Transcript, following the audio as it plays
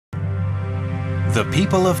The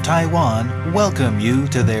people of Taiwan welcome you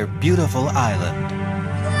to their beautiful island.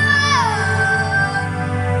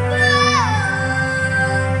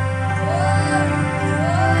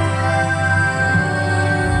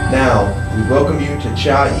 Now, we welcome you to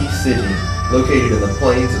Chia-Yi City, located in the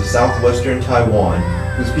plains of southwestern Taiwan,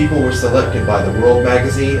 whose people were selected by the World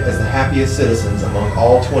Magazine as the happiest citizens among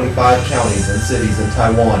all 25 counties and cities in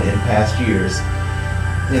Taiwan in past years.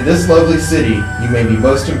 In this lovely city, you may be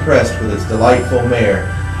most impressed with its delightful mayor,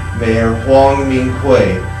 Mayor Huang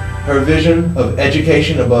Ming-Hui. Her vision of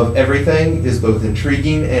education above everything is both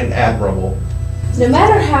intriguing and admirable. No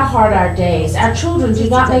matter how hard our days, our children do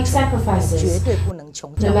not make sacrifices.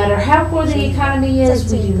 No matter how poor the economy is,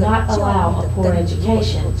 we do not allow a poor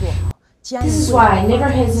education. This is why I never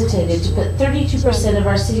hesitated to put 32% of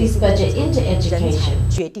our city's budget into education.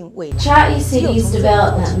 Chia-Yi City's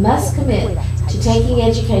development must commit to taking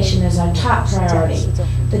education as our top priority.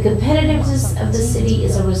 The competitiveness of the city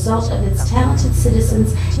is a result of its talented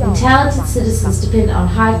citizens, and talented citizens depend on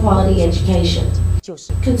high-quality education.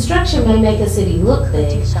 Construction may make a city look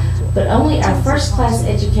big, but only our first-class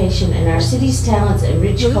education and our city's talents and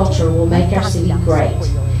rich culture will make our city great.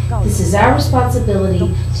 This is our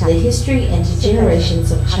responsibility to the history and to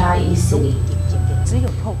generations of Chia-Yi City.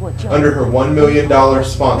 Under her $1 million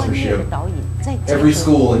sponsorship, every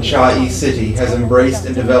school in Chia-Yi City has embraced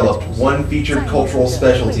and developed one featured cultural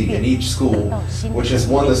specialty in each school, which has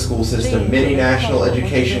won the school system many National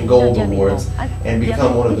Education Gold Awards and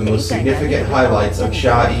become one of the most significant highlights of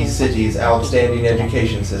Chia-Yi City's outstanding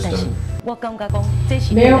education system.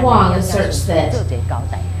 Mayor Huang asserts that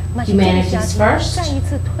humanities first,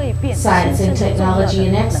 science and technology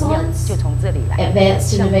and excellence,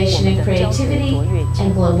 advanced innovation and creativity,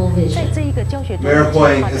 and global vision. Mayor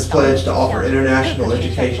Huang has pledged to offer international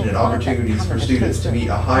education and opportunities for students to meet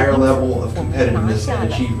a higher level of competitiveness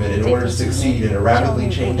and achievement in order to succeed in a rapidly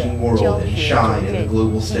changing world and shine in the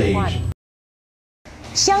global stage.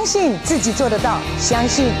 相信自己做得到，相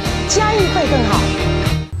信嘉义会更好。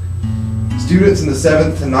 Students in the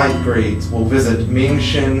 7th to 9th grades will visit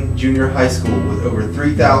Ming-Hui Junior High School with over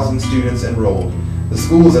 3,000 students enrolled. The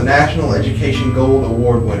school is a National Education Gold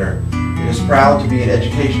Award winner. It is proud to be an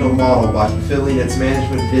educational model by fulfilling its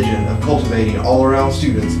management vision of cultivating all-around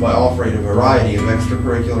students by offering a variety of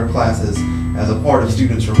extracurricular classes as a part of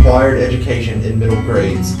students' required education in middle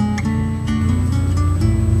grades.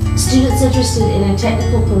 Students interested in a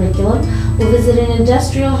technical curriculum will visit an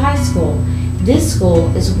industrial high school. This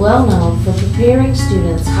school is well known for preparing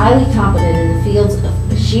students highly competent in the fields of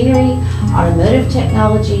machinery, automotive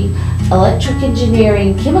technology, electric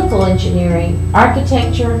engineering, chemical engineering,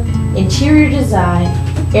 architecture, interior design,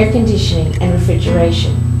 air conditioning, and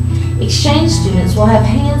refrigeration. Exchange students will have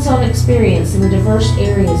hands-on experience in the diverse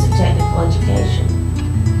areas of technical education.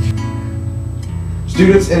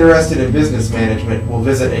 Students interested in business management will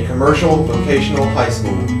visit a commercial vocational high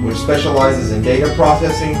school which specializes in data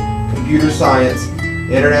processing, computer science,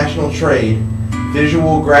 international trade,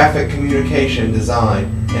 visual graphic communication design,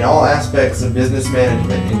 and all aspects of business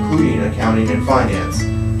management, including accounting and finance.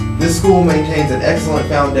 This school maintains an excellent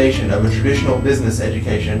foundation of a traditional business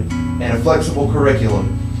education and a flexible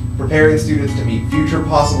curriculum, preparing students to meet future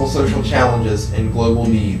possible social challenges and global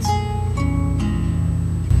needs.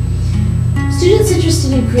 Students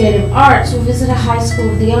interested in creative arts will visit a high school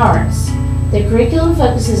of the arts. Their curriculum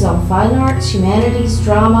focuses on fine arts, humanities,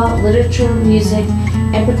 drama, literature, music,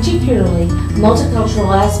 and particularly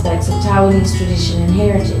multicultural aspects of Taiwanese tradition and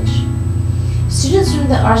heritage. Students from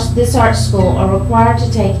this art school are required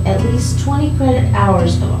to take at least 20 credit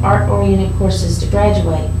hours of art-oriented courses to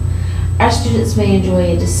graduate. Our students may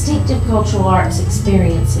enjoy a distinctive cultural arts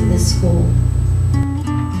experience in this school.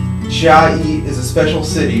 Chia-Yi is a special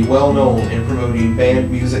city well known in promoting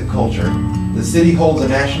band music culture. The city holds a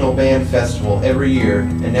national band festival every year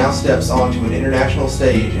and now steps onto an international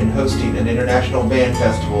stage in hosting an international band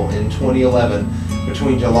festival in 2011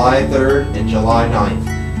 between July 3rd and July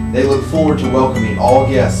 9th. They look forward to welcoming all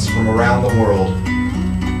guests from around the world.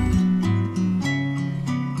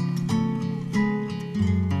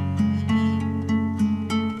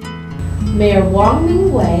 Mayor Huang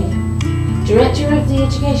Ming-Hui, Director of the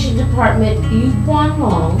Education Department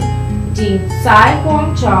Huang, Dean Tsai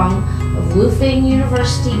Guangchang of Wufeng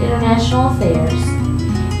University International Affairs,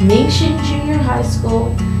 Ming-Hui Junior High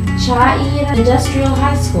School, Chia-Yi Industrial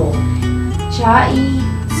High School, Chia-Yi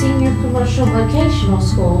Senior Commercial Vocational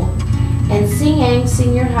School, and Xingyang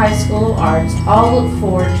Senior High School of Arts all look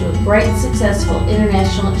forward to a great successful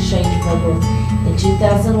international exchange program in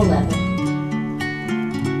 2011.